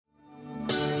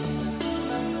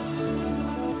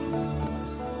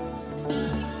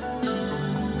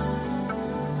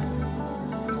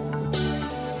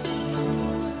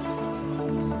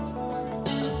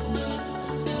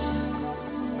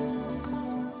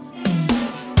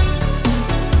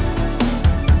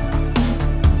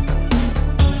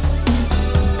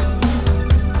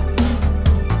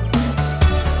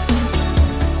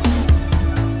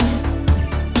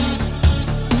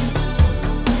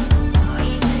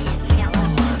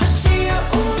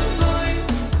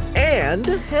And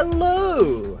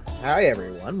hello. Hi,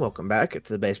 everyone. Welcome back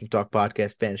to the Basement Talk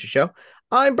Podcast Fantasy Show.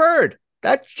 I'm Bird.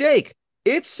 That's Jake.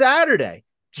 It's Saturday.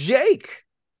 Jake,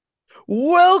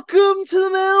 welcome to the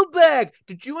mailbag.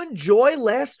 Did you enjoy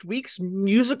last week's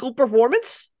musical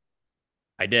performance?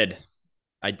 I did.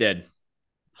 It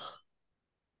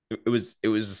was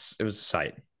a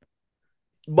sight.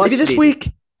 Much Maybe this needed.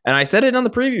 week, and I said it on the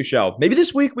preview show. Maybe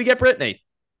this week we get Brittany.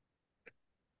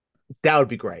 That would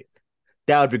be great.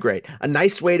 That would be great. A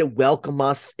nice way to welcome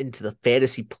us into the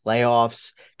fantasy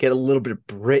playoffs. Get a little bit of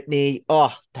Britney.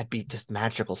 Oh, that'd be just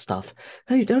magical stuff.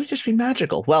 Hey, that would just be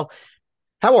magical. Well,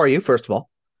 how are you, first of all?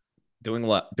 Doing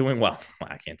well. Doing well.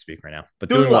 I can't speak right now, but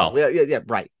Doing doing low. well. Yeah.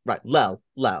 Right. Low.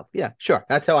 Yeah, sure.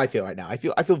 That's how I feel right now. I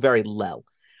feel very low.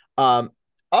 Um,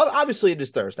 obviously it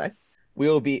is Thursday. We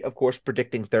will be, of course,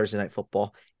 predicting Thursday night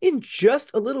football in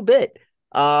just a little bit.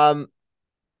 But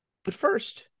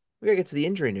first, we gotta get to the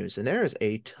injury news, and there is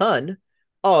a ton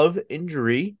of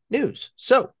injury news.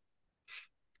 So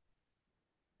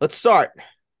let's start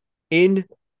in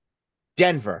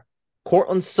Denver.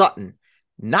 Cortland Sutton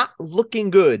not looking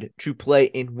good to play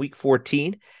in week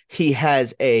 14. He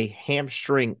has a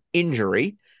hamstring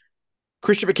injury.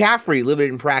 Christian McCaffrey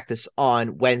limited in practice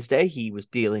on Wednesday. He's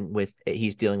dealing with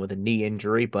a knee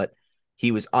injury, but he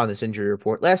was on this injury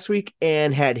report last week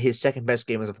and had his second best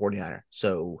game as a 49er.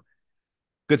 So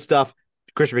good stuff.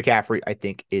 Christian McCaffrey, I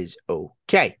think, is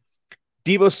okay.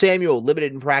 Deebo Samuel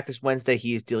limited in practice Wednesday.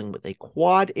 He is dealing with a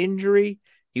quad injury.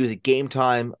 He was at game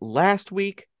time last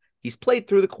week. He's played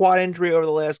through the quad injury over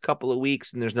the last couple of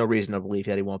weeks, and there's no reason to believe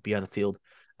that he won't be on the field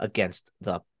against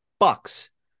the Bucks.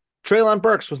 Treylon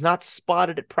Burks was not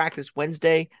spotted at practice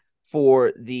Wednesday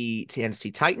for the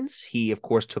Tennessee Titans. He, of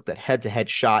course, took that head-to-head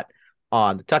shot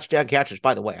on the touchdown catch, which,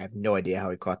 by the way, I have no idea how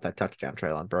he caught that touchdown,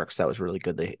 Treylon Burks. That was really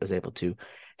good that he was able to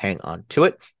hang on to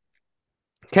it.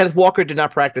 Kenneth Walker did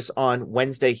not practice on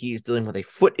Wednesday. He's dealing with a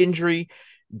foot injury.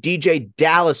 DJ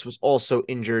Dallas was also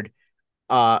injured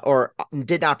or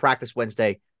did not practice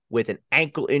Wednesday with an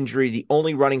ankle injury. The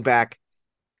only running back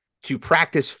to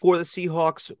practice for the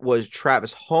Seahawks was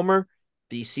Travis Homer.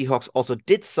 The Seahawks also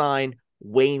did sign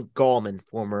Wayne Gallman,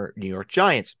 former New York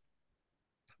Giants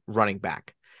running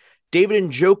back. David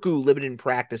Njoku limited in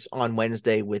practice on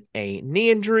Wednesday with a knee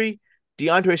injury.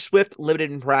 DeAndre Swift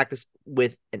limited in practice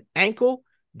with an ankle.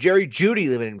 Jerry Jeudy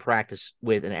limited in practice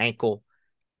with an ankle.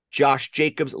 Josh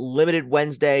Jacobs limited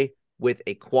Wednesday with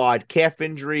a quad calf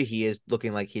injury. He is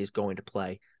looking like he is going to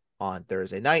play on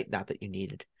Thursday night. Not that you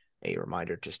needed a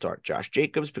reminder to start Josh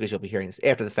Jacobs because you'll be hearing this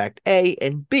after the fact, A,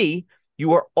 and B,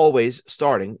 you are always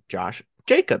starting Josh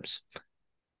Jacobs.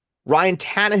 Ryan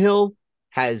Tannehill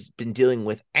has been dealing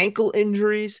with ankle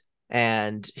injuries,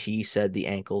 and he said the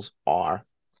ankles are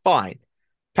fine.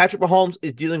 Patrick Mahomes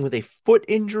is dealing with a foot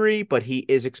injury, but he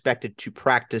is expected to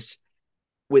practice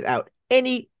without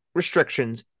any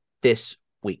restrictions this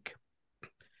week.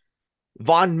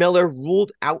 Von Miller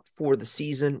ruled out for the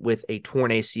season with a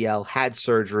torn ACL, had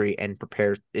surgery, and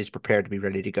is prepared to be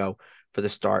ready to go for the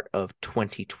start of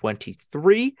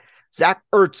 2023. Zach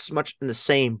Ertz, much in the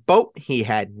same boat. He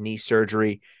had knee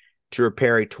surgery to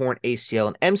repair a torn ACL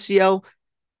and MCL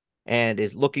and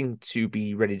is looking to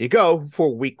be ready to go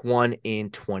for week 1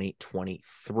 in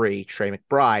 2023. Trey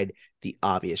McBride, the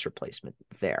obvious replacement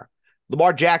there.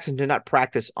 Lamar Jackson did not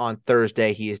practice on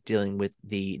Thursday. He is dealing with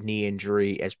the knee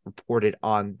injury as reported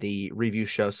on the review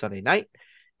show Sunday night.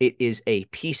 It is a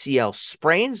PCL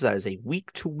sprain, so that is a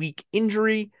week-to-week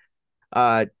injury.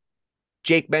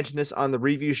 Jake mentioned this on the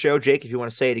review show. Jake, if you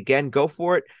want to say it again, go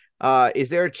for it. Is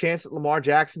there a chance that Lamar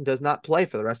Jackson does not play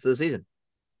for the rest of the season?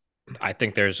 I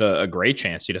think there's a great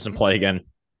chance he doesn't play again.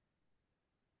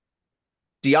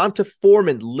 Deonta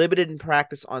Foreman limited in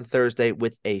practice on Thursday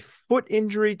with a foot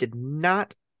injury, did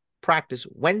not practice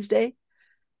Wednesday,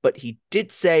 but he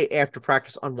did say after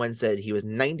practice on Wednesday that he was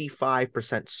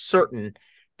 95% certain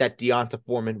that Deonta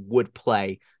Foreman would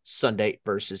play Sunday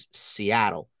versus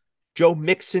Seattle. Joe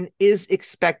Mixon is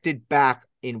expected back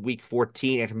in week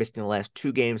 14 after missing the last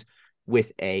 2 games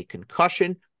with a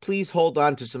concussion. Please hold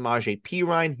on to Samaje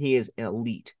Perine. He is an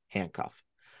elite handcuff.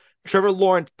 Trevor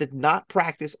Lawrence did not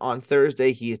practice on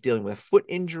Thursday. He is dealing with a foot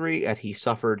injury that he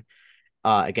suffered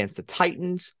against the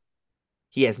Titans.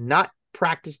 He has not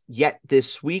practiced yet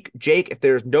this week. Jake, if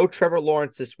there's no Trevor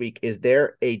Lawrence this week, is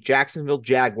there a Jacksonville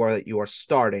Jaguar that you are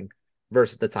starting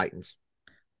versus the Titans?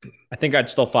 I think I'd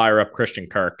still fire up Christian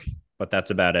Kirk, but that's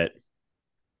about it.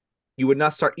 You would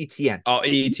not start ETN. Oh,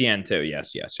 ETN too.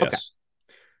 Yes. Okay.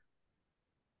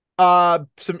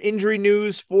 Some injury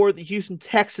news for the Houston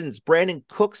Texans. Brandon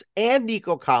Cooks and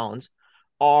Nico Collins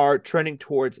are trending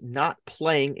towards not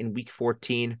playing in week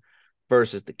 14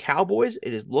 versus the Cowboys.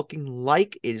 It is looking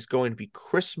like it is going to be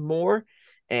Chris Moore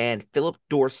and Philip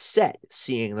Dorsett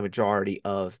seeing the majority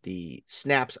of the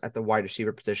snaps at the wide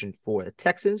receiver position for the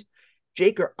Texans.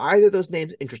 Jake, are either of those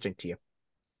names interesting to you?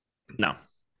 No.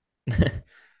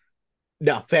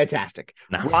 No, fantastic.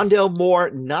 No. Rondale Moore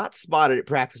not spotted at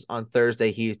practice on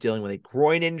Thursday. He is dealing with a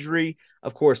groin injury.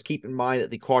 Of course, keep in mind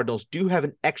that the Cardinals do have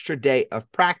an extra day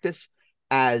of practice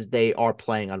as they are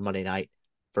playing on Monday night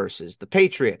versus the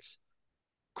Patriots.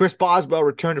 Chris Boswell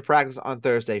returned to practice on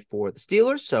Thursday for the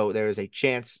Steelers, so there is a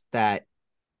chance that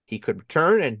he could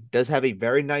return and does have a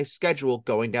very nice schedule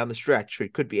going down the stretch. So he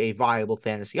could be a viable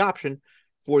fantasy option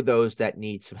for those that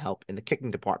need some help in the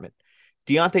kicking department.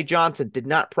 Deontay Johnson did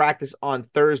not practice on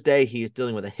Thursday. He is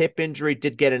dealing with a hip injury,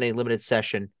 did get in a limited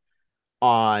session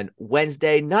on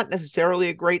Wednesday. Not necessarily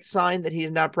a great sign that he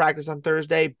did not practice on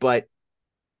Thursday, but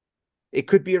it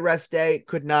could be a rest day. It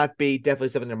could not be. Definitely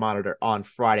something to monitor on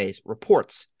Friday's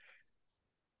reports.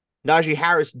 Najee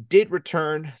Harris did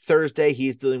return Thursday. He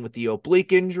is dealing with the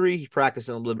oblique injury. He practiced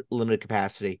in a limited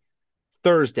capacity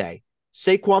Thursday.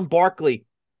 Saquon Barkley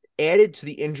added to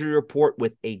the injury report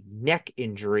with a neck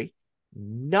injury.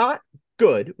 Not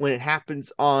good when it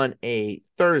happens on a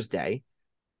Thursday.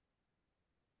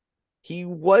 He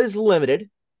was limited,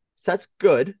 so that's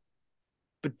good.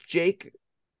 But Jake,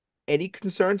 any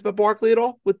concerns about Barkley at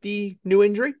all with the new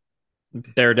injury?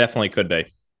 There definitely could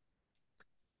be.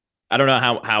 I don't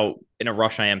know how in a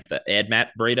rush I am to add Matt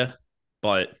Breida,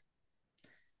 but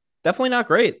definitely not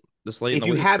great this late in If the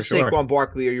you week have for sure. Saquon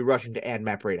Barkley, are you rushing to add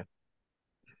Matt Breida?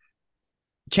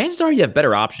 Chances are you have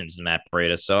better options than Matt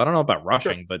Breida, so I don't know about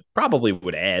rushing, Sure. but probably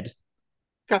would add.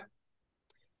 Okay.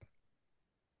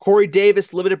 Corey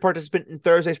Davis, limited participant in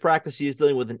Thursday's practice. He is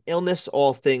dealing with an illness.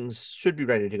 All things should be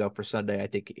ready to go for Sunday. I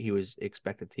think he's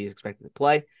expected to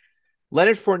play.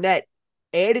 Leonard Fournette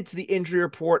added to the injury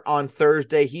report on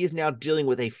Thursday. He is now dealing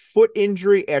with a foot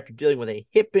injury after dealing with a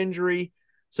hip injury.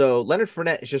 So Leonard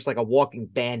Fournette is just like a walking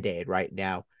Band-Aid right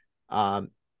now.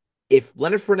 If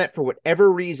Leonard Fournette, for whatever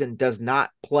reason, does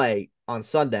not play on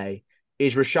Sunday,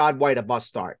 is Rachaad White a must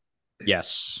start?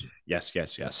 Yes.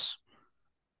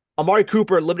 Amari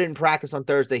Cooper, limited in practice on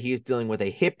Thursday. He is dealing with a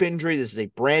hip injury. This is a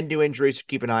brand new injury, so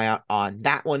keep an eye out on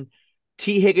that one.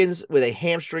 T. Higgins with a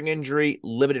hamstring injury,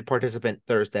 limited participant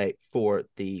Thursday for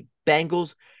the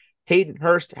Bengals. Hayden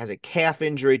Hurst has a calf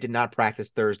injury, did not practice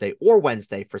Thursday or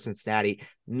Wednesday for Cincinnati.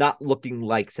 Not looking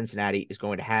like Cincinnati is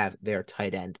going to have their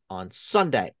tight end on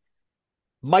Sunday.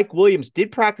 Mike Williams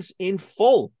did practice in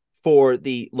full for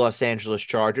the Los Angeles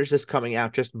Chargers. This coming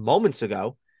out just moments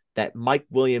ago that Mike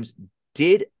Williams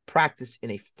did practice in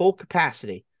a full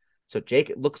capacity. So, Jake,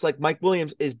 it looks like Mike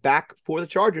Williams is back for the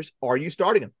Chargers. Are you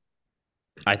starting him?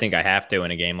 I think I have to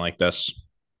in a game like this.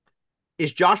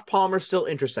 Is Josh Palmer still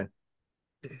interesting?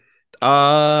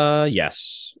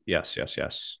 Yes.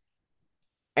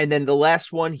 And then the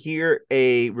last one here,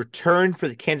 a return for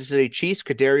the Kansas City Chiefs.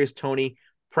 Kadarius Toney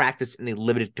practiced in a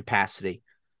limited capacity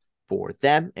for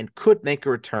them and could make a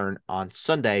return on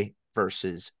Sunday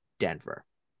versus Denver.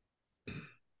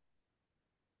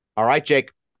 All right,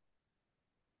 Jake.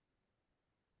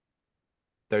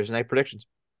 Thursday night predictions.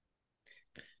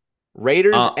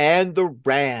 Raiders and the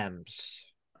Rams.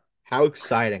 How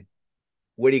exciting.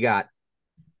 What do you got?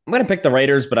 I'm going to pick the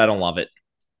Raiders, but I don't love it.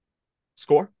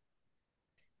 Score?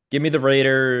 Give me the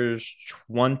Raiders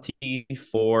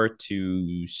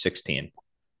 24-16.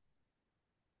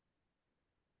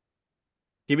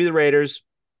 Give me the Raiders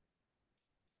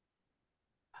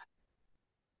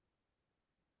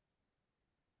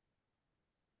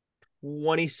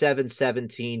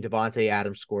 27-17. Devontae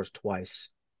Adams scores twice.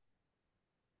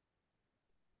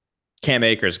 Cam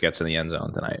Akers gets in the end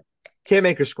zone tonight. Cam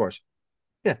Akers scores.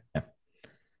 Yeah.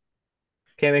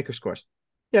 Cam Akers scores.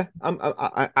 Yeah, I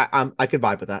can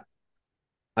vibe with that.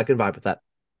 I can vibe with that.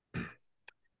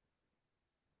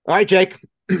 All right, Jake.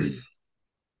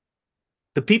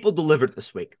 The people delivered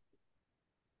this week.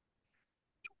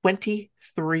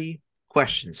 23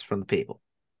 questions from the people.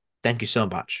 Thank you so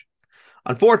much.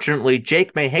 Unfortunately,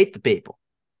 Jake may hate the people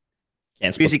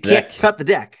because he can't cut the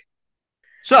deck.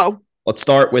 So let's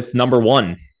start with number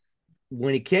one.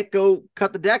 When he can't go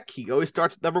cut the deck, he always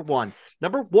starts with number one.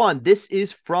 Number one, this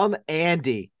is from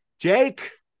Andy.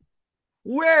 Jake,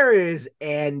 where is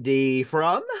Andy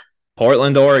from?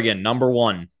 Portland, Oregon, number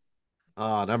one.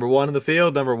 Number one in the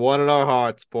field, number one in our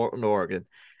hearts, Portland, Oregon.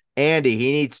 Andy,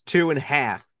 he needs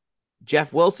 2.5.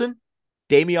 Jeff Wilson,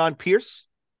 Dameon Pierce,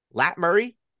 Lat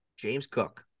Murray, James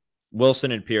Cook.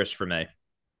 Wilson and Pierce for me.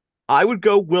 I would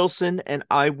go Wilson and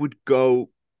I would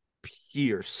go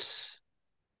Pierce.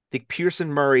 I think Pierce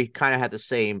and Murray kind of had the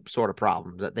same sort of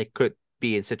problem that they could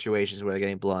be in situations where they're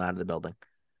getting blown out of the building.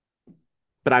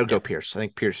 But I would go Yep. Pierce. I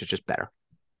think Pierce is just better.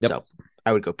 Yep. So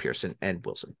I would go Pearson and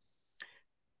Wilson.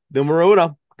 Numero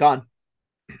uno, gone.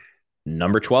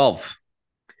 Number 12.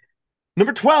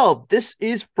 Number 12, this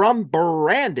is from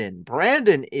Brandon.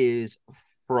 Brandon is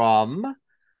from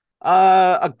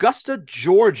Augusta,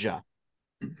 Georgia.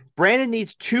 Brandon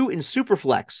needs 2 in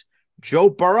Superflex. Joe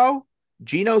Burrow,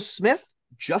 Geno Smith,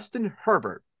 Justin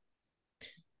Herbert.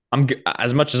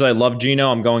 As much as I love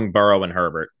Geno, I'm going Burrow and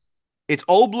Herbert. It's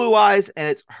old blue eyes and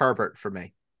it's Herbert for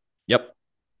me. Yep.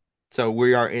 So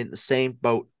we are in the same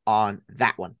boat on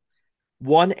that one.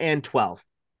 1 and 12.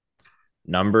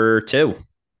 Number 2.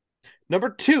 Number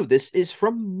 2, this is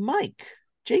from Mike.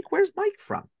 Jake, where's Mike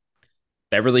from?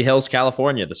 Beverly Hills,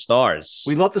 California, the Stars.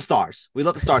 We love the Stars. We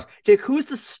love the Stars. Jake, who's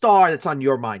the star that's on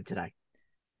your mind today?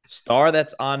 Star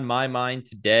that's on my mind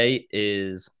today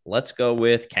is, let's go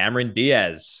with Cameron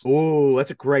Diaz. Oh,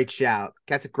 that's a great shout.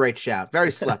 That's a great shout.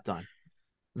 Very slept on.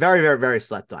 Very, very, very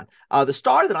slept on. The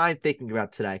star that I'm thinking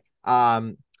about today,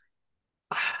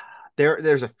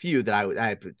 there's a few that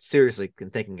I've seriously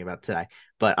been thinking about today,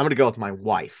 but I'm going to go with my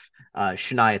wife,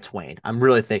 Shania Twain. I'm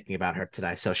really thinking about her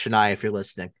today. So Shania, if you're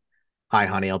listening, hi,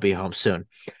 honey, I'll be home soon.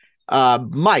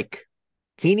 Mike,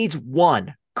 he needs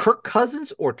 1, Kirk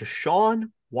Cousins or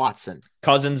Deshaun Watson.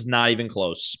 Cousins, not even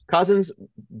close. Cousins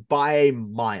by a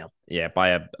mile. Yeah, by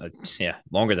a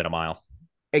longer than a mile.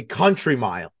 A country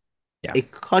mile. Yeah. A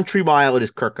country mile, it is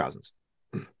Kirk Cousins.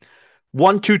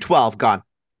 1, 2, 12, gone.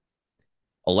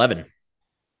 11.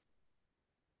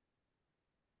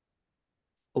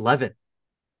 11.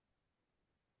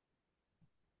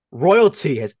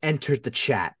 Royalty has entered the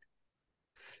chat.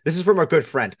 This is from our good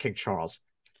friend, King Charles.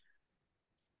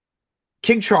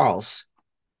 King Charles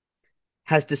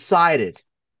has decided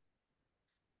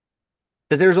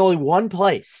that there's only one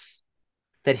place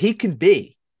that he can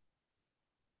be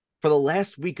for the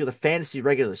last week of the fantasy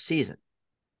regular season.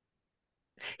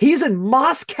 He's in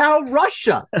Moscow,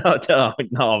 Russia.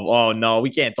 Oh, no,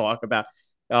 we can't talk about.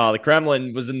 Oh, the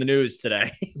Kremlin was in the news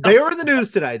today. They were in the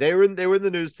news today. They were in the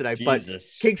news today.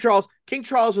 Jesus. But King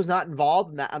Charles was not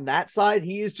involved in that on that side.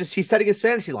 He's setting his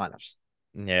fantasy lineups.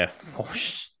 Yeah.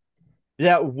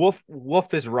 Yeah,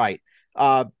 Wolf is right.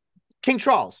 King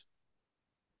Charles.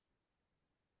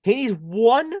 He needs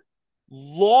 1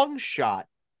 long shot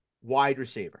wide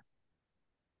receiver.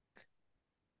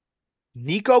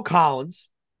 Nico Collins,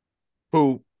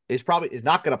 who is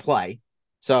not going to play.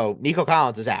 So Nico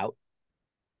Collins is out.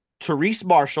 Therese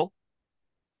Marshall,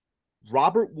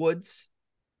 Robert Woods,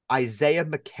 Isaiah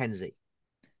McKenzie.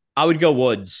 I would go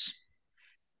Woods.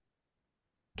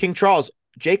 King Charles,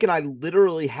 Jake and I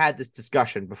literally had this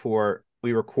discussion before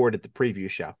we recorded the preview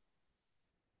show.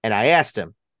 And I asked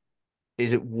him,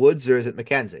 is it Woods or is it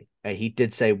McKenzie? And he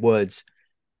did say Woods.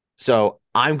 So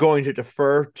I'm going to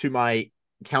defer to my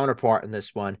counterpart in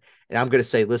this one. And I'm going to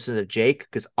say, listen to Jake,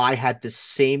 because I had the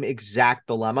same exact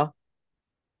dilemma.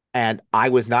 And I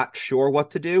was not sure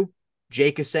what to do.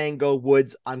 Jake is saying go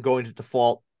Woods. I'm going to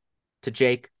default to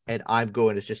Jake, and I'm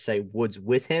going to just say Woods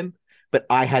with him. But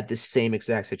I had the same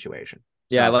exact situation.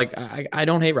 Yeah, I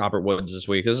don't hate Robert Woods this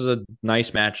week. This is a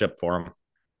nice matchup for him.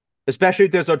 Especially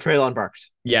if there's no Treylon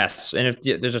Burks. Yes, and if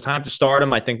there's a time to start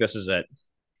him, I think this is it.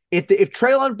 If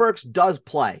Treylon Burks does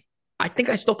play, I think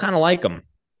I still kind of like him.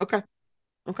 Okay.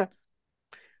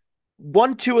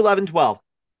 1, 2, 11, 12.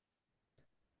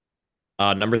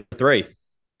 Number 3.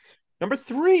 Number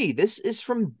 3, this is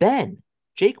from Ben.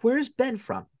 Jake, where is Ben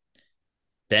from?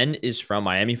 Ben is from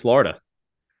Miami, Florida.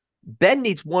 Ben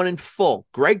needs 1 in full.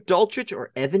 Greg Dulcich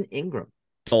or Evan Ingram?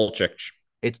 Dulcich.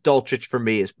 It's Dulcich for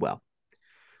me as well.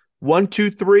 1, 2,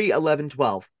 3, 11,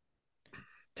 12.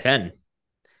 10.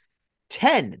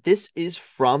 10. This is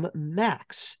from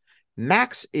Max.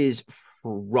 Max is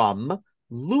from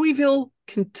Louisville,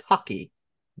 Kentucky,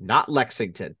 not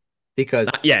Lexington, because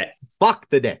fuck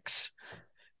the Knicks.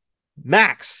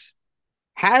 Max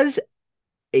has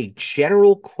a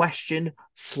general question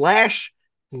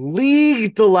 /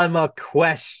 league dilemma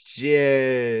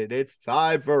question. It's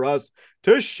time for us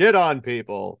to shit on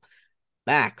people.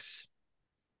 Max,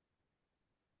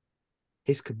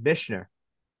 his commissioner,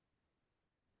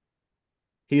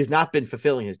 he has not been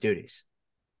fulfilling his duties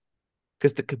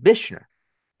because the commissioner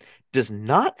does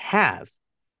not have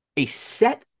a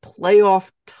set playoff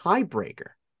tiebreaker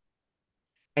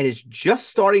and is just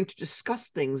starting to discuss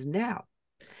things now.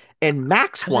 And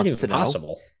Max wants to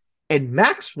know. And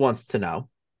Max wants to know,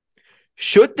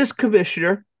 should this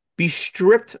commissioner be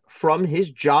stripped from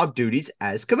his job duties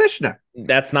as commissioner?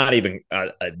 That's not even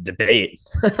a debate.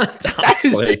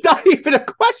 That's not even a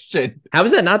question. How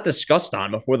is that not discussed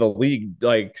on before the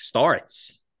league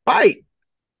starts? Right.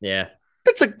 Yeah.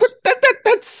 That's like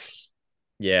that's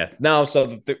Yeah. No,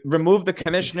 so remove the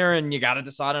commissioner and you got to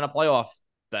decide on a playoff.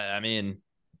 I mean,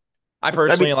 I I mean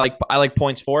personally like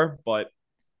points for, but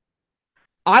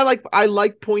I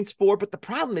like points for, but the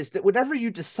problem is that whenever you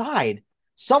decide,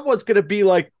 someone's gonna be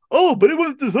like, "Oh, but it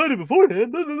was decided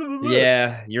beforehand."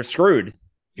 yeah, you're screwed if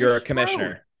You're you're a screwed.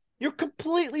 commissioner. You're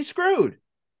completely screwed.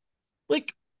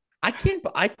 Like, I can't.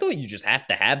 I thought you just have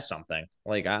to have something.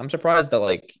 Like I'm surprised that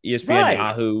like ESPN, right,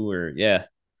 Yahoo, or yeah,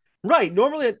 right.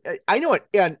 Normally, I know it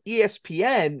on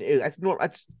ESPN.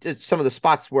 It's some of the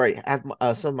spots where I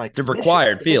have some of my the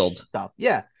required commission field. stuff.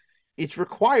 Yeah, it's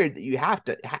required that you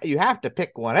have to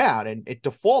pick one out, and it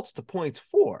defaults to points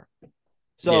for. Yeah,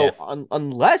 So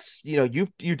unless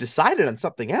you decided on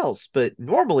something else, but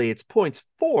normally it's points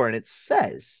for, and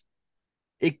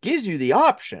it gives you the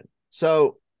option.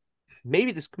 So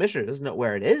maybe this commissioner doesn't know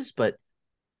where it is, but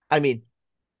I mean,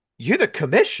 you're the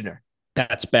commissioner.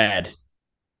 that's bad.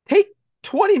 Take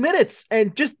 20 minutes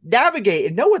and just navigate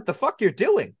and know what the fuck you're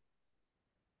doing.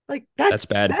 Like That's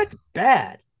bad. that's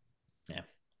bad. Yeah,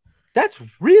 That's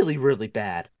really, really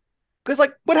bad. Because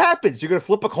like what happens? You're gonna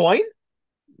flip a coin?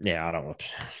 yeah. I don't.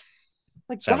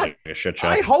 Like Sounds God, like a shit show.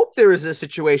 I hope there is a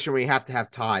situation where you have to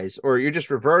have ties, or you're just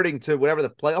reverting to whatever the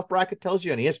playoff bracket tells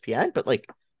you on ESPN. But like,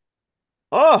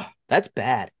 oh, that's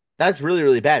bad. That's really,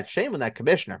 really bad. Shame on that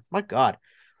commissioner. My God.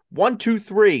 1, 2,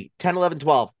 3, 10, 11,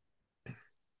 12.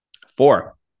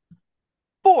 4.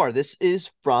 4. This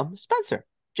is from Spencer.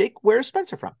 Jake, where's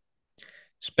Spencer from?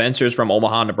 Spencer's from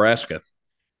Omaha, Nebraska.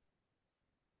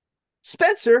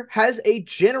 Spencer has a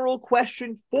general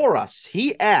question for us.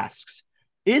 He asks,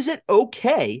 is it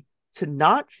okay to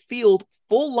not field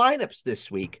full lineups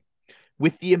this week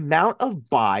with the amount of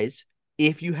buys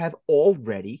if you have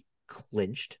already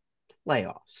clinched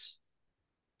playoffs?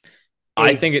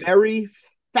 I A think it. very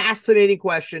fascinating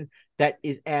question that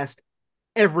is asked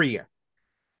every year.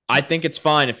 I think it's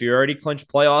fine if you already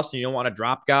clinched playoffs and you don't want to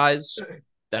drop guys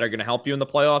that are going to help you in the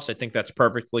playoffs. I think that's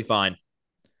perfectly fine.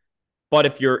 But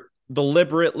if you're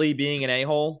deliberately being an a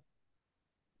hole,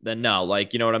 then no.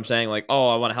 Like, you know what I'm saying? Like, oh,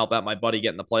 I want to help out my buddy get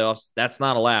in the playoffs. That's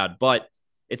not allowed. But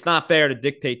it's not fair to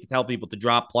dictate to tell people to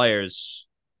drop players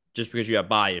just because you have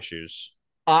buy issues.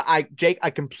 Jake, I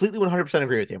completely 100%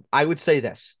 agree with you. I would say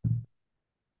this: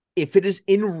 if it is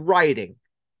in writing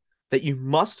that you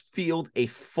must field a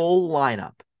full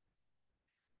lineup,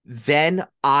 then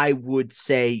I would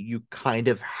say you kind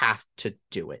of have to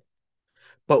do it.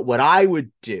 But what I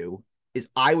would do is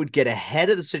I would get ahead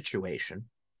of the situation.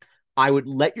 I would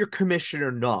let your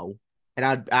commissioner know,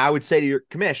 and I would say to your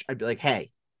commish, I'd be like,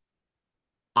 hey,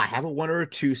 I have a 1 or a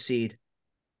 2 seed.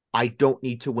 I don't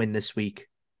need to win this week.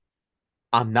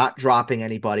 I'm not dropping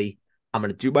anybody. I'm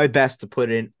going to do my best to put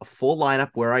in a full lineup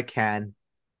where I can.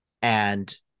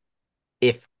 And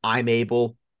if I'm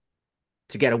able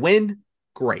to get a win,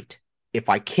 great. If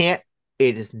I can't,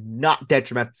 it is not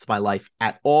detrimental to my life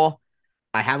at all.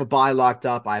 I have a buy locked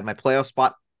up. I have my playoff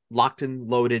spot locked and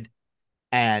loaded,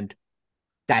 and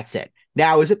that's it.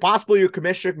 Now, is it possible your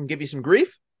commissioner can give you some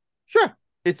grief? Sure,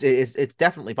 it's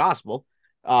definitely possible.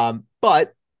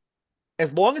 But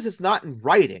as long as it's not in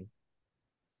writing,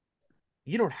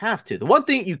 you don't have to. The one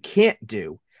thing you can't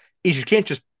do is you can't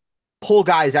just pull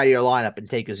guys out of your lineup and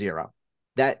take a 0.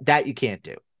 That you can't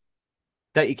do.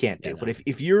 That you can't Yeah, do. no. But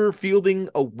if you're fielding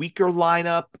a weaker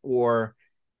lineup, or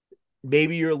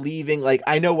maybe you're leaving, like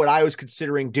I know what I was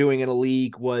considering doing in a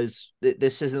league was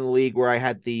this isn't a league where I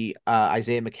had the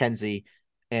Isaiah McKenzie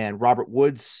and Robert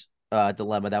Woods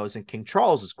dilemma that was in King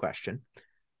Charles's question.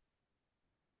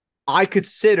 I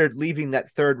considered leaving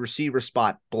that third receiver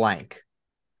spot blank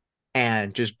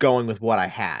and just going with what I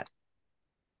had.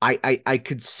 I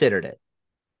considered it,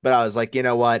 but I was like, you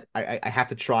know what? I have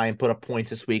to try and put up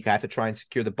points this week. I have to try and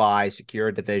secure the bye, secure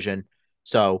a division.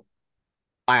 So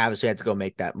I obviously had to go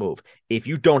make that move. If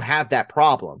you don't have that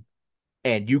problem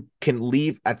and you can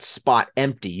leave a spot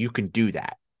empty, you can do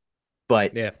that.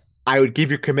 But Yeah, I would give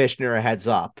your commissioner a heads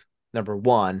up, number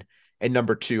one. And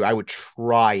number two, I would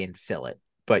try and fill it,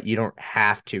 but you don't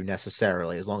have to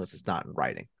necessarily as long as it's not in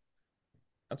writing.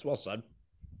 that's well said.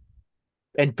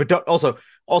 And but also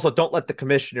don't let the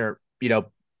commissioner,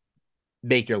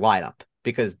 make your lineup,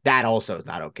 because that also is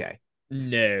not okay.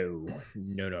 No,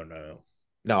 no, no, no.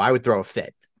 No, I would throw a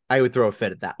fit. I would throw a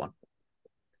fit at that one.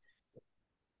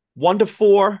 1 to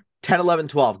 4, 10, 11,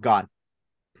 12, gone.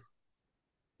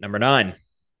 Number 9.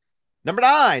 Number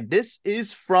 9. This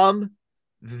is from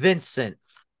Vincent.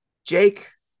 Jake,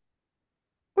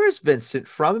 where's Vincent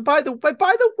from? And by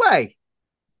the way,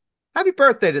 happy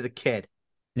birthday to the kid.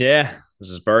 Yeah, it was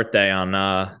his birthday on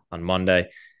Monday.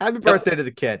 Happy Yep. birthday to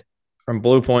the kid. From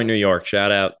Blue Point, New York.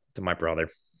 Shout out to my brother.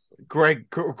 Great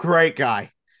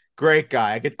guy. Great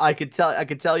guy. I could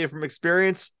tell you from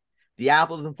experience, the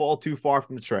apple doesn't fall too far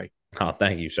from the tree. Oh,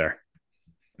 thank you, sir.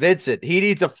 Vincent, he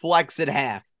needs a flex at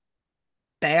half.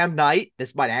 Bam Knight,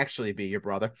 this might actually be your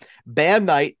brother. Bam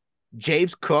Knight,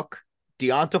 James Cook,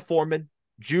 Deonta Foreman,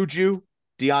 Juju,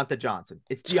 Deonta Johnson.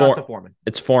 It's Deonta Foreman.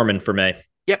 It's Foreman for me.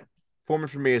 Yep. Foreman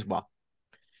for me as well.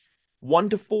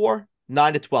 1-4,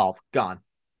 9-12. Gone.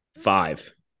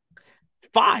 5.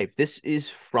 5. This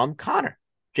is from Connor.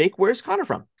 Jake, where's Connor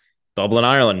from? Dublin,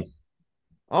 Ireland.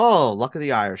 Oh, luck of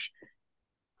the Irish.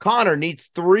 Connor needs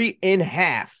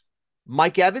 3.5.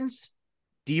 Mike Evans,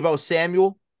 Deebo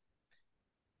Samuel,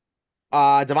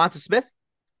 Devonta Smith,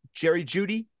 Jerry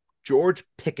Jeudy, George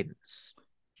Pickens.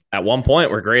 At one point,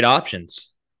 were great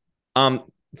options.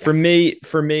 For me,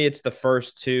 it's the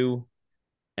first two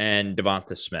and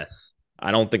Devonta Smith.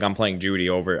 I don't think I'm playing Jeudy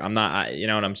over. I'm not. You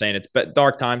know what I'm saying? It's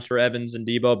dark times for Evans and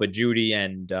Deebo, but Jeudy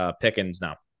and Pickens,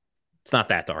 no, it's not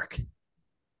that dark.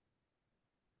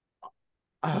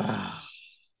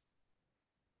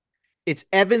 It's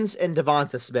Evans and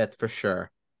Devonta Smith for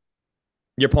sure.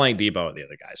 You're playing Deebo with the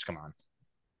other guys. Come on.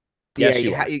 Yeah, Yes,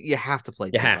 you have to play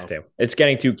You Deebo. have to. It's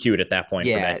getting too cute at that point for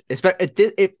Yeah,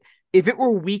 me. if it were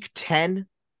week 10,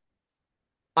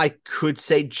 I could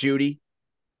say Jeudy,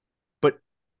 but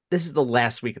this is the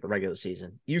last week of the regular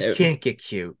season. You can't get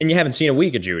cute. And you haven't seen a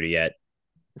week of Jeudy yet.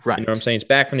 Right. You know what I'm saying? It's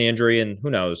back from the injury, and who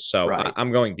knows? So Right.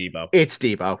 I'm going Deebo. It's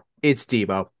Deebo. It's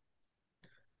Deebo.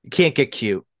 You can't get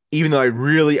cute. Even though I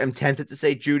really am tempted to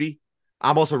say Jeudy,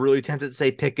 I'm also really tempted to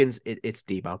say Pickens. It's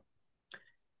Deebo.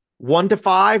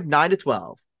 1-5,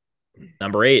 9-12.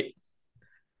 Number 8.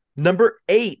 Number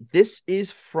 8. This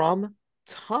is from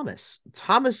Thomas.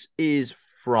 Thomas is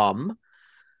from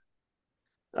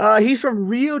he's from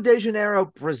Rio de Janeiro,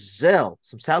 Brazil.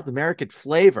 Some South American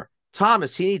flavor.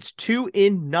 Thomas, he needs 2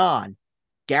 in non.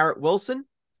 Garrett Wilson,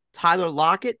 Tyler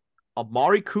Lockett,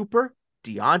 Amari Cooper,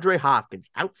 DeAndre Hopkins.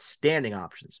 Outstanding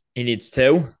options. He needs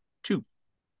 2. 2.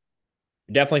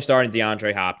 Definitely starting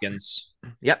DeAndre Hopkins.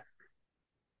 Yep.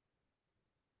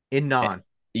 In non.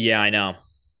 Yeah, I know.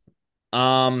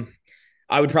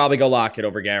 I would probably go Lockett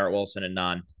over Garrett Wilson and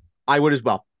non. I would as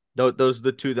well. Those are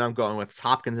the two that I'm going with.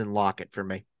 Hopkins and Lockett for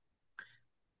me.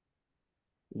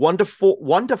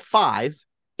 1-5,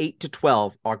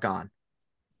 8-12 are gone.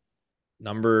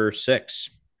 Number 6.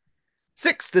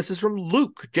 6. This is from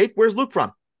Luke. Jake, where's Luke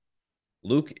from?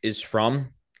 Luke is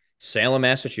from Salem,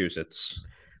 Massachusetts.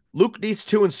 Luke needs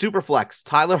 2 in Superflex.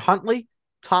 Tyler Huntley,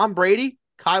 Tom Brady,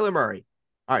 Kyler Murray.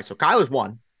 All right, so Kyler's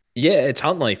 1. Yeah, it's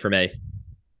Huntley for me.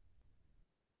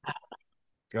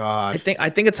 God. I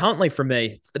think it's Huntley for me.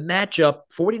 It's the matchup.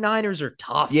 49ers are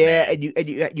tough. Yeah, man.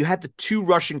 and you have the 2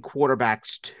 rushing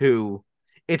quarterbacks too.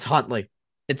 It's Huntley.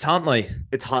 It's Huntley.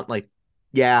 It's Huntley.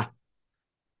 Yeah.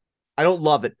 I don't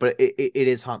love it, but it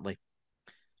is Huntley.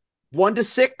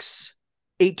 1-6,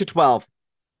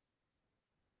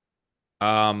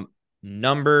 8-12.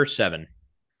 Number 7.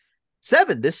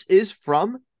 7. This is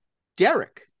from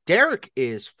Derek. Derek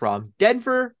is from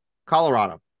Denver,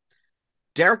 Colorado.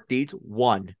 Derek needs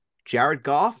 1. Jared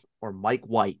Goff or Mike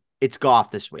White. It's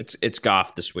Goff this week. It's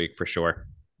Goff this week for sure.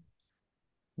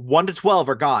 1-12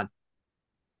 are gone.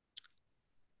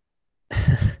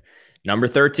 Number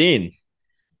 13.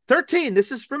 13.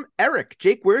 This is from Eric.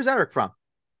 Jake, where's Eric from?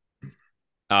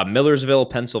 Millersville,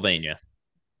 Pennsylvania.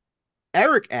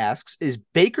 Eric asks, is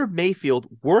Baker Mayfield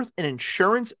worth an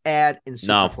insurance ad in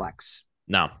Superflex?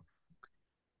 No.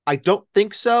 I don't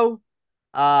think so.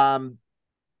 I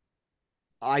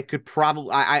could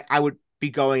probably I would be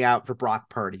going out for Brock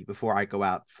Purdy before I go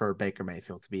out for Baker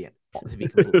Mayfield, to be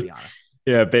completely honest.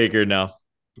 Yeah, Baker, no.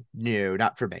 No,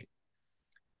 not for me.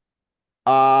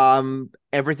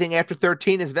 Everything after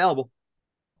 13 is available.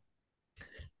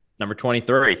 Number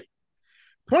 23.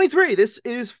 23. This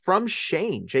is from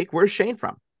Shane. Jake, where's Shane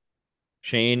from?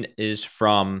 Shane is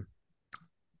from,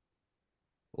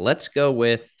 let's go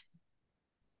with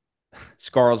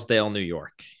Scarsdale, New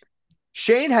York.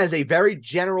 Shane has a very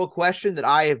general question that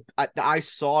I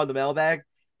saw in the mailbag,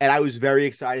 and I was very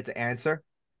excited to answer.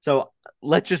 So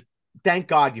let's just thank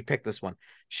God you picked this one.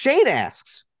 Shane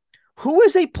asks, who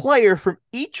is a player from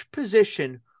each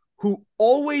position who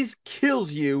always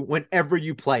kills you whenever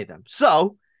you play them?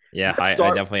 So yeah, I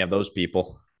definitely have those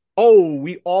people. Oh,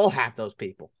 we all have those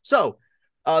people. So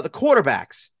the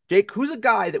quarterbacks, Jake, who's a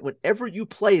guy that whenever you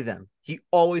play them, he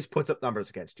always puts up numbers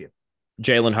against you?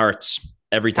 Jalen Hurts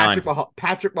every time.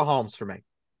 Patrick Mahomes for me.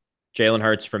 Jalen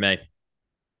Hurts for me.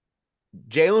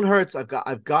 Jalen Hurts,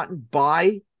 I've gotten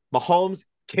by. Mahomes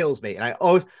kills me. And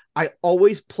I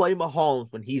always play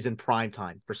Mahomes when he's in prime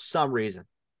time for some reason.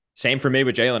 Same for me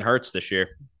with Jalen Hurts this year.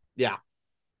 Yeah.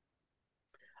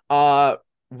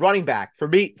 Running back for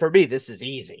me, this is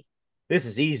easy. This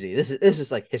is easy. This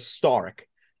is like historic.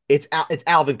 It's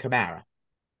Alvin Kamara.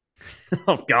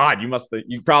 Oh God,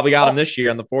 you probably got him Oh, this year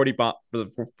on the 40 bomb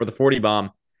for the 40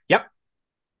 bomb. yep.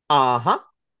 Uh-huh.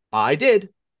 I did.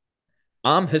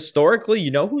 Historically,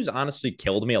 you know who's honestly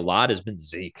killed me a lot has been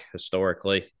Zeke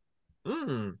historically.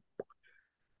 Hmm.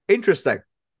 Interesting.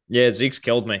 Yeah, Zeke's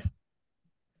killed me.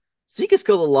 Zeke has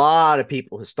killed a lot of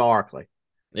people historically.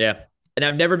 Yeah. And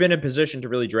I've never been in a position to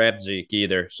really draft Zeke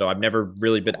either. So I've never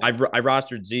really been. I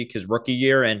rostered Zeke his rookie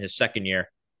year and his second year,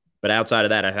 but outside of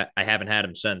that, I haven't had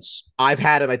him since. I've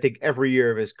had him, I think, every year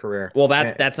of his career. Well,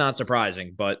 Eh, that's not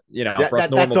surprising, but that, for us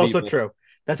that that's normal also people, true.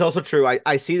 That's also true.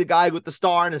 I see the guy with the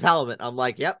star in his helmet. I'm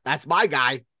like, yep, that's my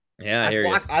guy. yeah, I I hear you.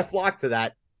 flock I flock to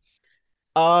that.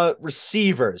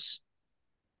 Receivers.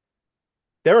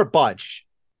 They're a bunch.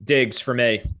 Diggs for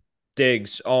me.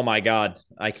 Diggs. Oh my God,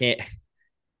 I can't.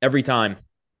 Every time.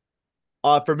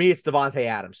 For me, it's Devontae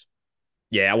Adams.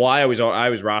 Yeah, well, I always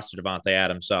roster Devontae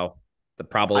Adams, so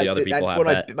probably other people That's have one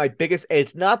of that. my biggest.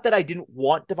 It's not that I didn't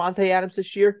want Devontae Adams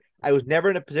this year. I was never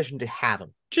in a position to have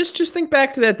him. Just think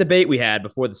back to that debate we had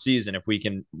before the season. If we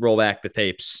can roll back the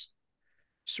tapes,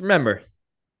 just remember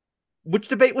Which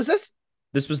debate was this?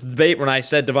 this was the debate when I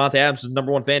said Devontae Adams was the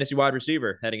number one fantasy wide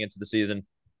receiver heading into the season,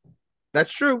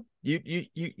 That's true. You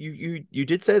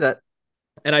did say that.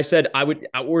 and I said I would,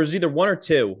 or it was either one or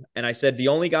two, and I said the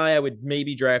only guy I would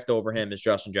maybe draft over him is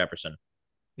Justin Jefferson.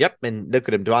 Yep, and look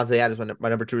at him. Devontae Adams, my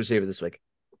number two receiver this week.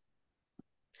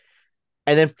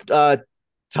 And then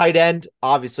tight end,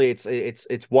 obviously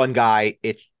it's one guy.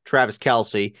 It's Travis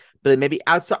Kelce. But then maybe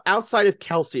outside of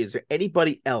Kelce, is there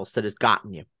anybody else that has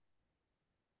gotten you?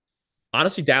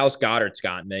 Honestly, Dallas Goedert's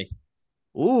gotten me.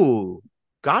 Ooh,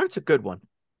 Goddard's a good one.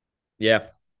 Yeah,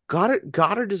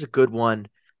 Goddard is a good one.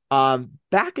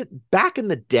 Back in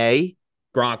the day,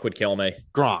 Gronk would kill me,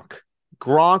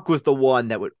 Gronk was the one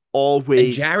that would and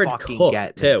always Jared fucking Cook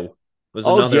get me. too was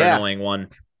Oh another yeah. annoying one.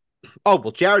 Oh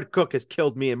well, Jared Cook has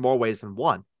killed me in more ways than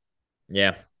one.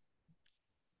 Yeah,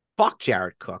 Fuck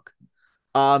Jared Cook.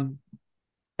 Um,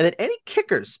 and then any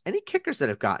kickers that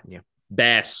have gotten you?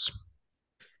 Bass.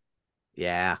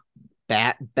 Yeah,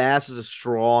 Bass is a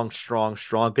strong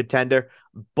contender.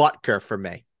 Butker for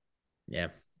me. Yeah.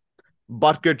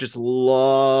 Butker just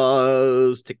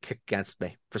loves to kick against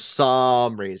me for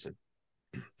some reason.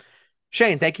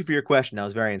 Shane, thank you for your question. That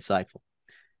was very insightful.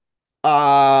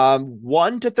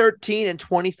 1 to 13 and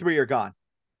 23 are gone.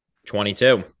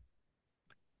 22.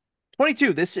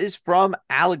 22. This is from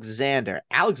Alexander.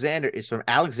 Alexander is from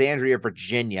Alexandria,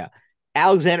 Virginia.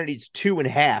 Alexander needs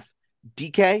 2.5.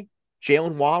 DK,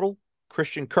 Jalen Waddle,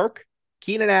 Christian Kirk,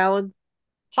 Keenan Allen,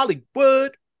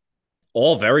 Hollywood.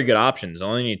 All very good options.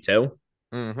 Only need two.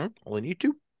 Only need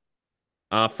 2.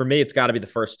 For me, it's got to be the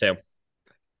first two.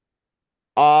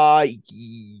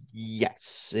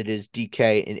 Yes, it is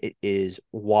DK and it is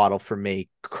Waddle for me.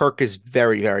 Kirk is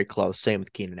very, very close. Same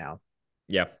with Keenan Allen.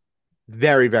 Yeah.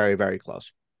 Very, very, very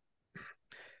close.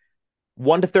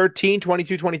 1 to 13,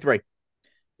 22, 23.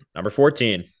 Number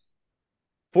 14.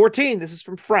 14. This is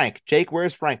from Frank. Jake,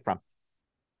 where's Frank from?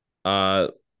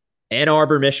 Ann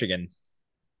Arbor, Michigan.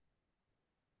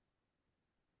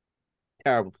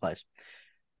 Terrible place.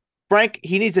 Frank,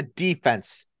 he needs a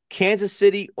defense. Kansas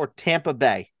City or Tampa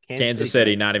Bay? Kansas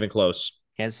City, not even close.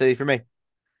 Kansas City for me.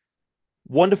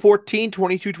 1 to 14,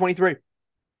 22, 23.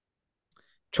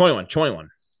 21. 21.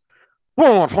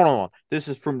 This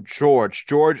is from George.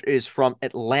 George is from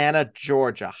Atlanta,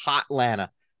 Georgia. Hot Atlanta.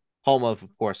 Home of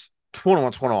course,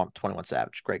 21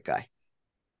 Savage. Great guy.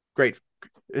 Great.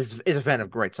 Is a fan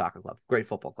of great soccer club. Great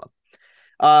football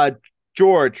club.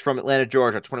 George from Atlanta,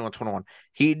 Georgia, 21.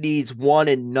 He needs 1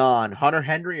 and none. Hunter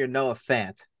Henry or Noah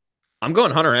Fant? I'm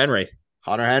going Hunter Henry.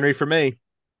 Hunter Henry for me.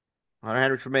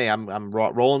 I'm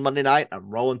rolling Monday night. I'm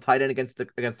rolling tight end against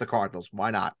the Cardinals.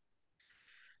 Why not?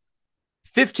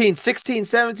 15, 16,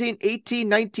 17, 18,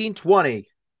 19, 20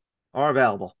 are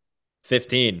available.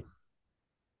 15.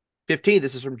 15.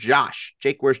 This is from Josh.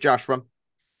 Jake, where's Josh from?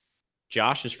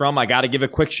 Josh is from, I got to give a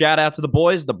quick shout out to the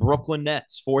boys, the Brooklyn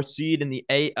Nets, 4th seed in the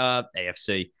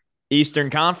AFC Eastern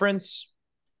Conference,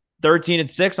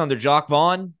 13-6 under Jock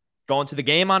Vaughn. Going to the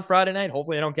game on Friday night.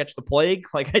 Hopefully, I don't catch the plague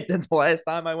like I did the last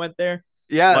time I went there.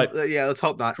 Yeah, let's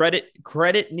hope not.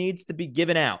 Credit needs to be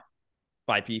given out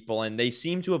by people, and they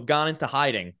seem to have gone into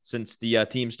hiding since the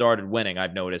team started winning.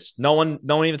 I've noticed no one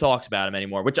even talks about him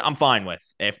anymore, which I'm fine with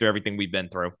after everything we've been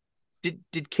through.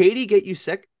 Did Katie get you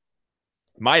sick?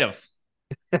 Might have.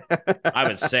 I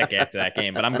was sick after that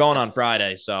game, but I'm going on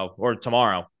Friday, or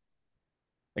tomorrow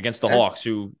against the Eh, Hawks,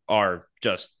 who are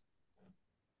just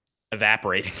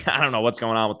evaporating. I don't know what's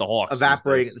going on with the Hawks these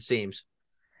evaporating at days. the seams.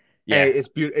 Yeah, It's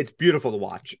beautiful to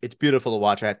watch. It's beautiful to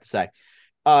watch, I have to say.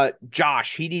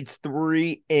 Josh, he needs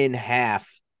 3.5.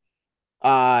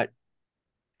 Uh,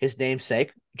 his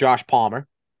namesake, Josh Palmer,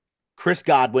 Chris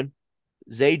Godwin,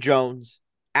 Zay Jones,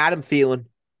 Adam Thielen,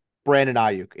 Brandon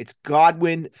Ayuk. It's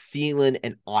Godwin, Thielen,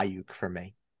 and Ayuk for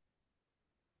me.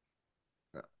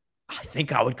 I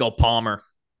think I would go Palmer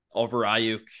over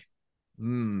Ayuk.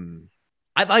 Hmm.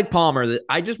 I like Palmer.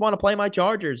 I just want to play my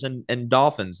Chargers and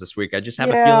Dolphins this week. I just have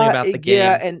a feeling Yeah, about the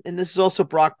yeah, game. and this is also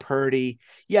Brock Purdy.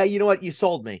 Yeah, you know what? You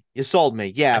sold me. You sold me.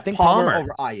 I Yeah, think Palmer Palmer.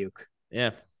 over Ayuk.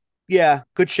 Yeah, Yeah,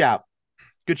 good shout.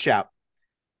 Good shout.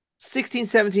 16,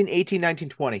 17, 18, 19,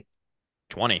 20.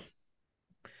 20.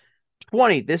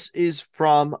 20. This is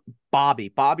from Bobby.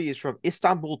 Bobby is from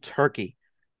Istanbul, Turkey.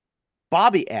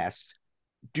 Bobby asks,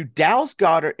 do Dallas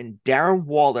Goddard and Darren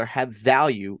Waller have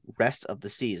value rest of the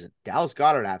season? Dallas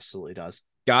Goddard absolutely does.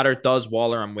 Goddard does.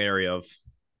 Waller, I'm wary of.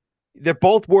 They're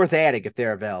both worth adding if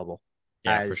they're available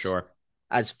Yeah, for sure.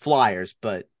 as flyers,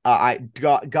 but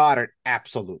Goddard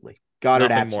absolutely. Goddard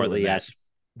Nothing more than absolutely that. yes.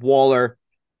 Waller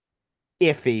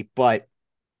iffy, but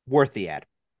worth the ad.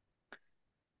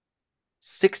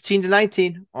 16 to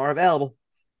 19 are available.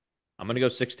 I'm going to go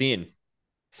 16.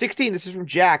 16, this is from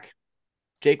Jack.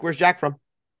 Jake, where's Jack from?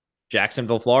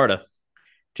 Jacksonville, Florida.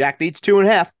 Jack needs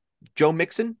 2.5. Joe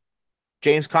Mixon,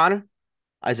 James Conner,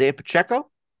 Isaiah Pacheco,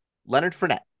 Leonard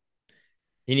Fournette.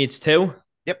 He needs 2.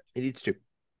 Yep, he needs 2.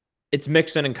 It's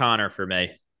Mixon and Connor for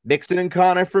me. Mixon and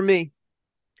Conner for me.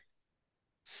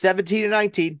 17 to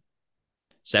 19.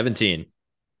 17.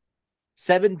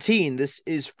 17. This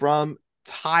is from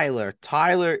Tyler.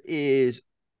 Tyler is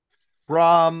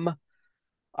from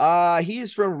he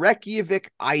is from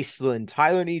Reykjavik, Iceland.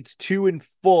 Tyler needs 2 in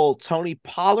full. Tony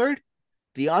Pollard,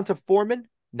 Deonta Foreman,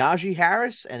 Najee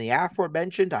Harris, and the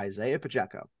aforementioned Isaiah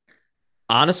Pacheco.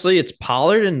 Honestly, it's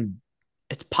Pollard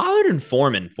and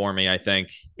Foreman for me, I think.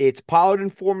 It's Pollard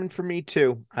and Foreman for me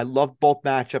too. I love both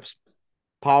matchups.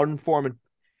 Pollard and Foreman.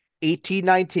 18,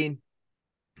 19.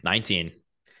 19.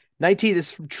 19. This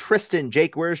is from Tristan.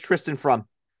 Jake, where's Tristan from?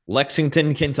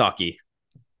 Lexington, Kentucky.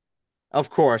 Of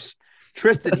course.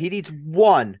 Tristan, he needs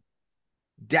 1.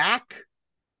 Dak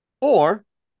or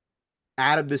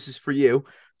Adam, this is for you.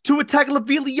 Tua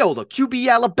Tagovailoa, QB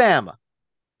Alabama.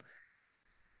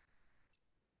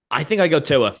 I think I go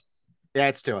Tua. Yeah,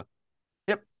 it's Tua.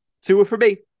 Yep. Tua for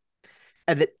me.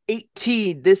 And then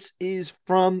 18, this is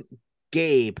from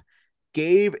Gabe.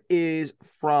 Gabe is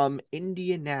from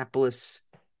Indianapolis,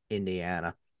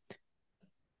 Indiana.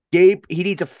 Gabe, he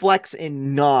needs a flex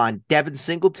in non. Devin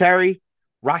Singletary,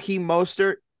 Raheem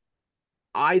Mostert,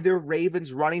 either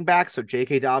Ravens running back, so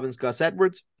J.K. Dobbins, Gus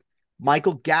Edwards,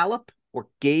 Michael Gallup, or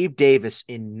Gabe Davis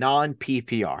in non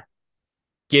PPR.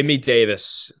 Give me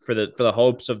Davis for the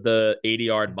hopes of the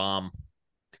 80-yard bomb.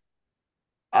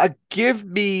 Give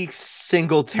me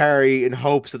Singletary in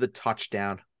hopes of the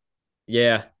touchdown.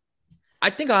 Yeah. I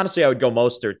think honestly I would go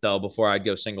Mostert though before I'd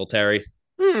go Singletary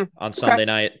on Sunday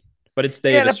night. But it's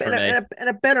Davis for me. And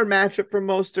a better matchup for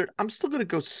Mostert. I'm still going to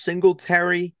go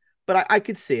Singletary, but I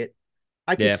could see it.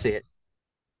 I could see it.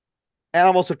 And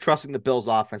I'm also trusting the Bills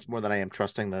offense more than I am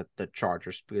trusting the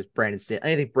Chargers because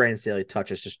anything Brandon Staley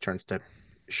touches just turns to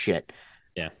shit.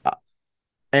 Yeah.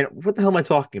 And what the hell am I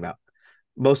talking about?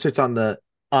 Mostert's on the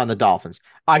Dolphins.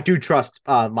 I do trust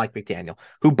Mike McDaniel,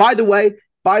 who, by the way,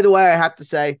 I have to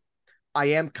say, I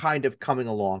am kind of coming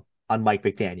along on Mike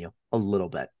McDaniel a little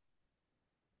bit.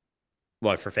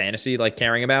 What, for fantasy, like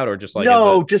caring about, or just like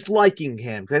just liking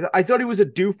him because I thought he was a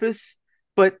doofus,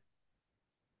 but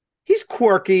he's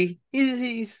quirky.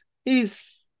 He's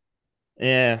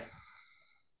yeah,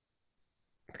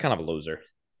 it's kind of a loser.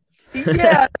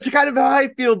 Yeah, it's kind of how I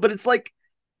feel, but it's like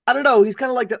I don't know. He's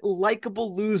kind of like that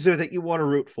likable loser that you want to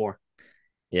root for.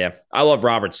 Yeah, I love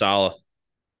Robert Saleh.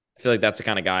 I feel like that's the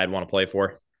kind of guy I'd want to play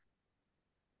for.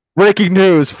 Breaking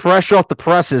news, fresh off the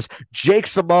presses, Jake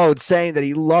Simone saying that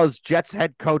he loves Jets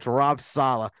head coach Rob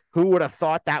Saleh. Who would have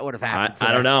thought that would have happened?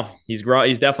 I don't know. He's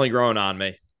definitely grown on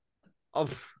me.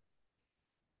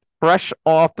 Fresh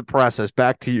off the presses.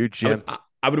 Back to you, Jim.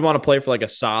 I would want to play for like a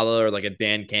Saleh or like a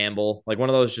Dan Campbell, like one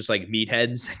of those just like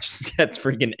meatheads that just gets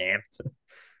freaking amped.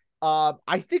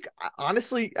 I think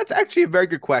honestly, that's actually a very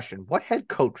good question. What head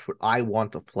coach would I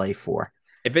want to play for?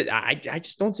 I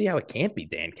just don't see how it can't be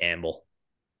Dan Campbell.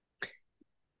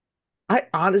 I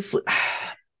honestly,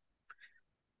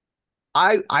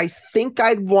 I think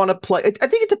I'd want to play. I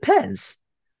think it depends.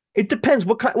 It depends.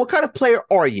 What kind of player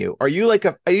are you? Are you a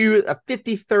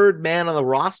 53rd man on the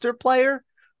roster player,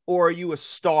 or are you a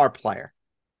star player?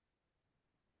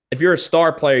 If you're a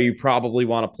star player, you probably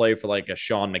want to play for like a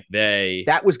Sean McVay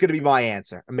That was going to be my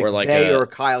answer. A or like McVay or a a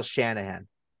Kyle Shanahan.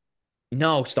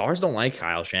 no, stars don't like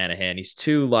Kyle Shanahan. He's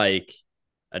too like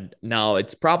no,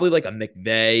 it's probably like a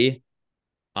McVay,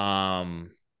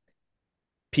 um,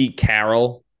 Pete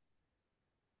Carroll,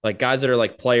 like guys that are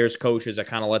like players, coaches that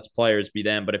kind of lets players be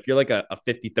them. But if you're like a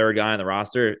 53rd guy on the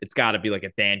roster, it's got to be like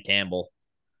a Dan Campbell,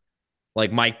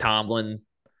 like Mike Tomlin.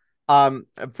 Um,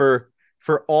 for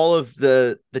for all of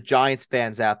the Giants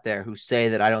fans out there who say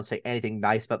that I don't say anything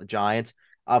nice about the Giants,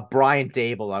 Brian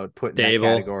Dable I would put in that Dable,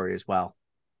 category as well.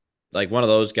 like one of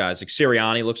those guys. Like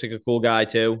Sirianni looks like a cool guy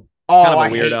too. Kind Oh, of a I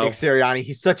hate Nick weirdo. Sirianni.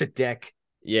 He's such a dick.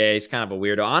 Yeah, he's kind of a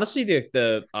weirdo. Honestly,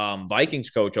 the Vikings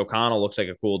coach O'Connell looks like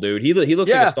a cool dude. He looks like a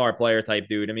Yeah, star player type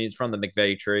dude. I mean, he's from the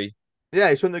McVay tree. yeah,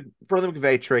 he's from the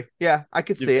McVay tree. Yeah, I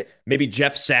could see it. Maybe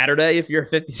Jeff Saturday if you're a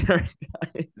 53rd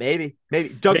guy. Maybe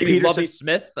Doug Maybe Lovey Peterson.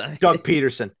 Smith. Doug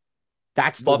Peterson.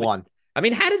 That's the Lovey. one. I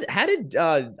mean, how did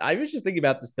I was just thinking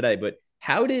about this today, but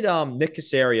how did Nick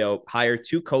Casario hire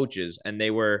two coaches and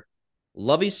they were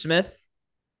Lovey Smith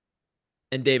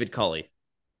and David Culley?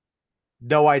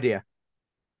 No idea.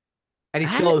 And he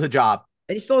How still did has a job.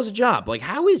 and he still has a job. Like,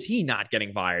 how is he not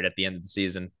getting fired at the end of the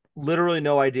season? Literally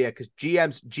no idea because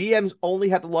GMs only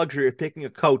have the luxury of picking a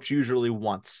coach usually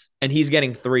once. And he's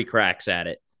getting three cracks at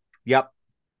it. Yep.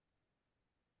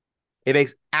 It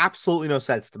makes absolutely no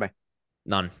sense to me.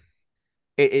 None.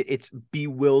 It's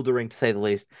bewildering to say the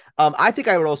least. I think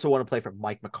I would also want to play for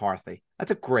Mike McCarthy.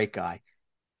 That's a great guy.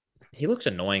 He looks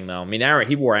annoying though. I mean,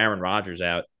 he wore Aaron Rodgers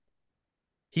out.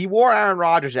 He wore Aaron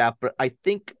Rodgers out, but I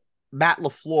think Matt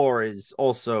LaFleur is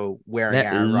also wearing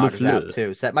Matt Aaron Rodgers out LaFleur.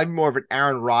 too. So that might be more of an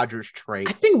Aaron Rodgers I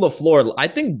trait. think LaFleur. I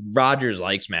think Rodgers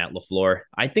likes Matt LaFleur.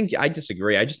 I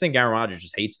disagree. I just think Aaron Rodgers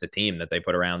just hates the team that they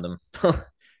put around him.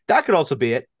 That could also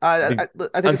be it. I think it's a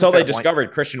Until they fair point.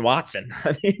 discovered Christian Watson.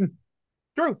 I mean,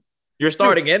 True. you're True.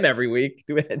 starting him every week.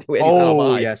 Do anything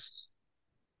Oh, by. yes.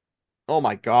 Oh,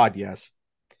 my God. Yes.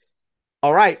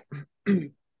 All right.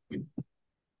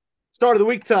 Start of the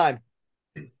week time.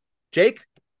 Jake,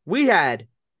 we had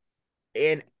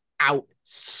an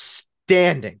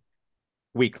outstanding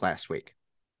week last week,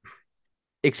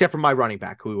 except for my running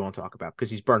back, who we won't talk about because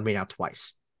he's burned me out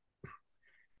twice.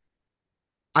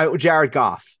 Jared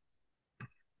Goff.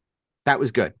 That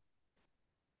was good.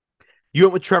 You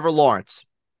went with Trevor Lawrence.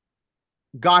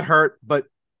 Got hurt, but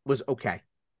was okay.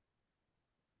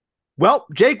 Well,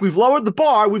 Jake, we've lowered the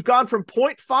bar. We've gone from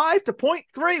 0.5 to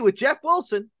 0.3 with Jeff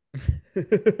Wilson.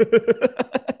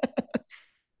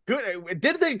 Good. It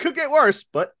didn't think it could get worse,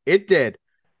 but it did.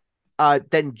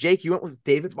 Then Jake, you went with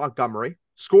David Montgomery,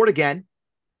 scored again.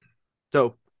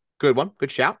 So good one.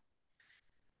 Good shout.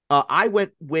 I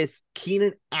went with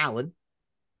Keenan Allen,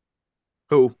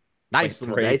 who nice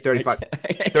little day,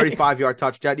 35-yard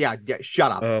touchdown. Yeah,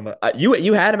 shut up.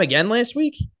 You had him again last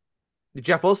week?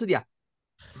 Jeff Wilson, yeah.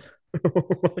 Oh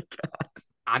my God.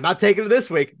 I'm not taking it this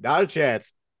week. Not a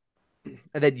chance.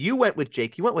 And then you went with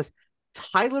Jake. You went with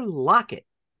Tyler Lockett.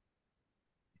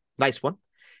 Nice one.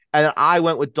 And then I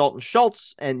went with Dalton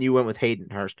Schultz, and you went with Hayden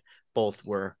Hurst. Both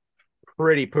were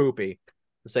pretty poopy,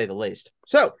 to say the least.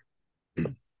 So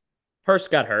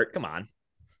Hurst got hurt. Come on.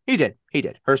 he did. He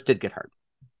did. Hurst did get hurt.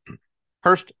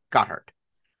 Hurst got hurt.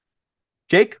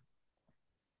 Jake,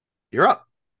 you're up.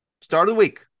 Start of the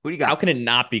week. Who do you got? How can it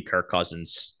not be Kirk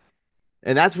Cousins?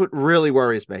 And that's what really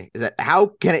worries me is that how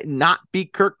can it not be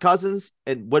Kirk Cousins?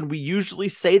 And when we usually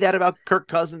say that about Kirk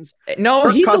Cousins, No,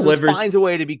 Kirk he Cousins delivers. finds a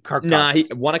way to be Kirk Cousins.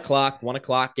 1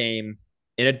 o'clock game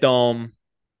in a dome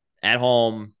at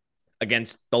home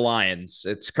against the Lions.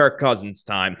 It's Kirk Cousins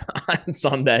time on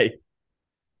Sunday.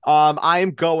 I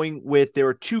am going with, there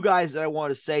are two guys that I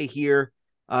want to say here.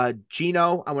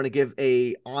 Gino, I want to give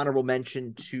a honorable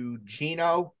mention to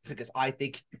Gino because I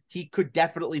think he could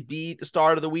definitely be the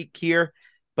start of the week here,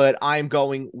 but I'm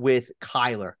going with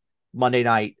Kyler Monday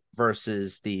night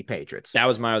versus the Patriots. That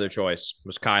was my other choice,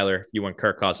 was Kyler. You went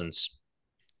Kirk Cousins.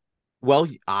 Well,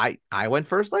 I went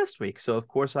first last week, so of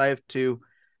course I have to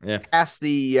pass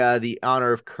the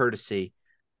honor of courtesy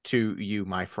to you,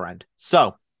 my friend.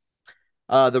 So,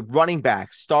 the running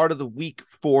back start of the week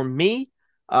for me.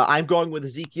 I'm going with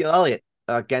Ezekiel Elliott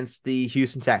against the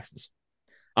Houston Texans.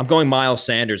 I'm going Miles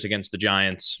Sanders against the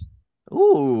Giants.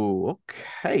 Ooh,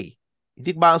 okay. You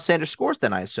think Miles Sanders scores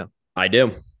then, I assume? I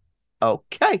do.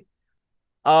 Okay.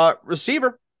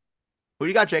 Receiver. Who do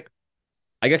you got, Jake?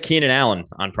 I got Keenan Allen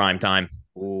on prime time.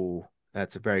 Ooh,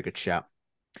 that's a very good shout.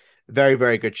 Very,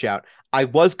 very good shout. I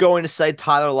was going to say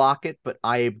Tyler Lockett, but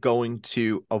I am going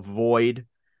to avoid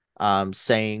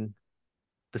saying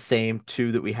the same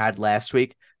two that we had last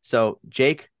week. So,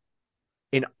 Jake,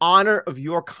 in honor of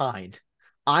your kind,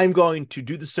 I'm going to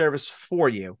do the service for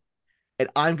you, and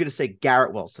I'm going to say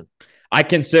Garrett Wilson. I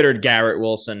considered Garrett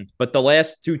Wilson, but the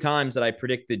last two times that I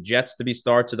predicted Jets to be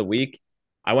starts of the week,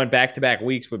 I went back-to-back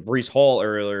weeks with Breece Hall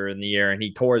earlier in the year, and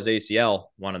he tore his ACL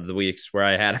one of the weeks where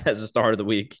I had as a start of the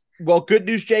week. Well, good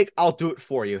news, Jake. I'll do it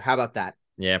for you. How about that?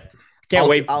 Yeah. Can't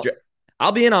wait.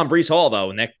 I'll be in on Breece Hall,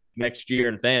 though, next year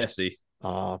in fantasy.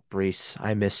 Oh, Breece,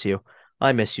 I miss you.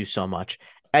 I miss you so much.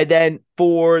 And then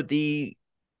for the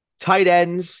tight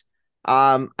ends,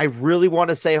 I really want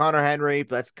to say Hunter Henry,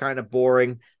 but that's kind of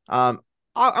boring. I'm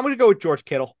going to go with George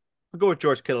Kittle. I'll go with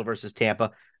George Kittle versus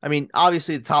Tampa. I mean,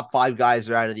 obviously the top five guys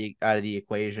are out of the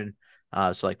equation.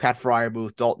 So like Pat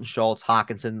Freiermuth, Dalton Schultz,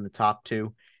 Hockenson, the top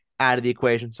two out of the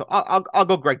equation. So I'll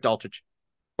go Greg Dulcich,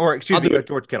 or excuse me,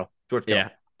 George Kittle. George Kittle. Yeah,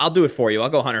 I'll do it for you. I'll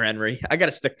go Hunter Henry. I got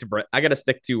to stick to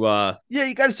Yeah,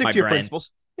 you got to stick to your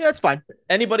principles. Yeah, that's fine.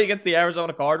 Anybody against the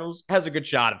Arizona Cardinals has a good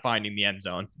shot at finding the end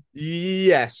zone.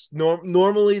 Yes,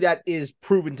 normally that is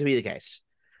proven to be the case.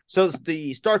 So it's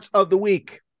the starts of the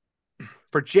week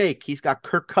for Jake. He's got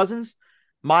Kirk Cousins,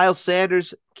 Miles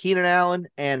Sanders, Keenan Allen,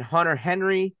 and Hunter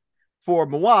Henry. For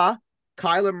Moa,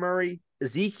 Kyler Murray,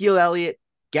 Ezekiel Elliott,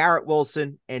 Garrett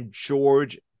Wilson, and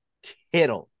George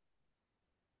Kittle.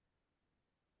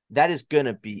 That is going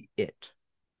to be it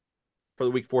for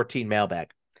the Week 14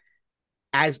 mailbag.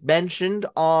 As mentioned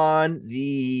on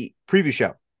the preview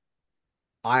show,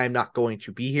 I am not going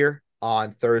to be here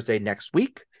on Thursday next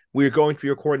week. We are going to be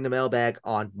recording the mailbag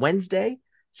on Wednesday.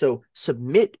 So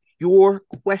submit your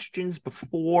questions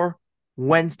before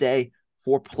Wednesday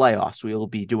for playoffs. We will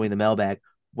be doing the mailbag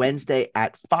Wednesday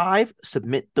at 5.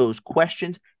 Submit those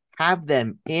questions. Have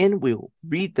them in. We will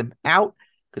read them out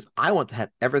because I want to have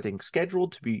everything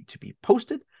scheduled to be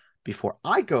posted before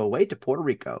I go away to Puerto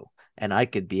Rico. And I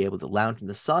could be able to lounge in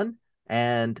the sun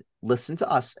and listen to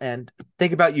us and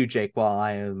think about you, Jake, while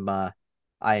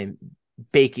I am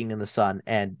baking in the sun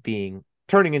and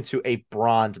turning into a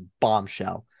bronze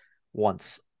bombshell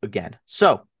once again.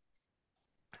 So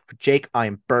for Jake, I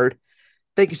am Bird.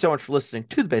 Thank you so much for listening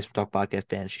to the Basement Talk Podcast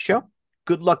Fantasy Show.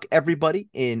 Good luck, everybody,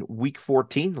 in Week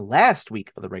 14, last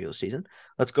week of the regular season.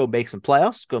 Let's go make some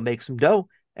playoffs, go make some dough,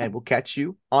 and we'll catch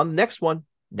you on the next one.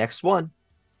 Next one,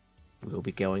 we'll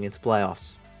be going into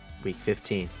playoffs, Week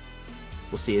 15.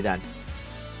 We'll see you then.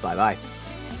 Bye-bye.